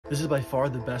This is by far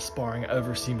the best sparring I've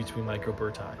ever seen between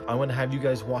Gilberti. I want to have you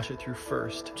guys watch it through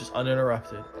first, just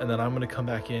uninterrupted, and then I'm going to come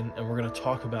back in and we're going to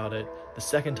talk about it the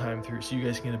second time through so you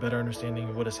guys can get a better understanding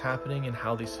of what is happening and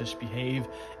how these fish behave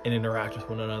and interact with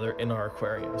one another in our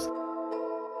aquariums.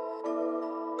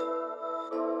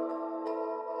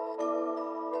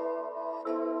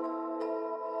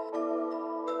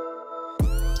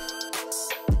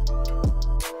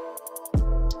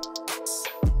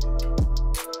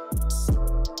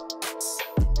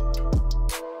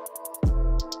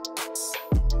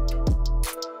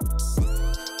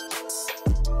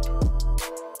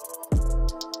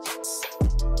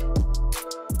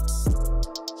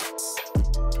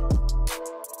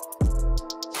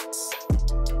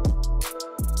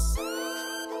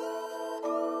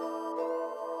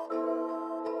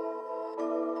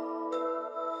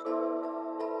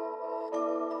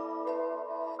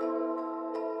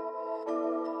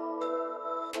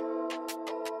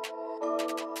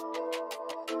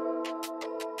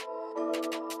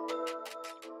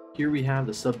 Here we have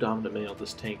the subdominant male of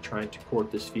this tank trying to court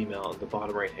this female in the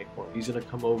bottom right hand corner. He's going to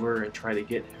come over and try to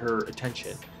get her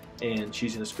attention, and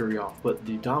she's going to scurry off. But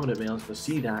the dominant male is going to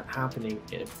see that happening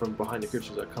from behind the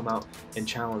crystals that come out and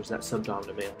challenge that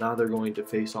subdominant male. Now they're going to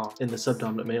face off, and the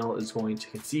subdominant male is going to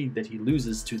concede that he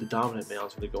loses to the dominant male.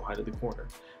 Is going to go hide in the corner.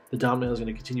 The dominant male is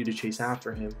going to continue to chase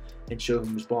after him and show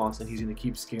him his boss, and he's going to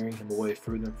keep scaring him away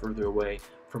further and further away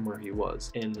from where he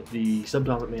was. And the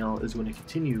subdominant male is going to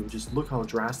continue. Just look how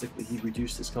drastically he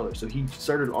reduced his color. So he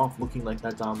started off looking like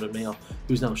that dominant male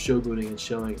who's now showboating and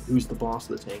showing who's the boss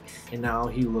of the tank, and now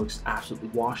he looks absolutely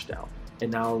washed out.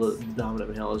 And now the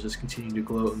dominant male is just continuing to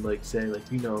gloat and say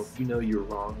you know you're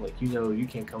wrong, you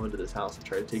can't come into this house and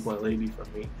try to take my lady from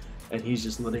me. And he's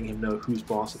just letting him know who's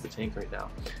boss of the tank right now.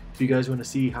 If you guys want to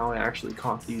see how I actually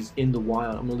caught these in the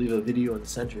wild, I'm going to leave a video in the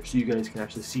center so you guys can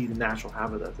actually see the natural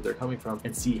habitat that they're coming from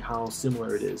and see how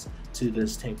similar it is to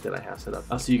this tank that I have set up.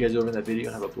 I'll see you guys over in that video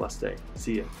and have a blessed day.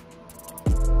 See ya.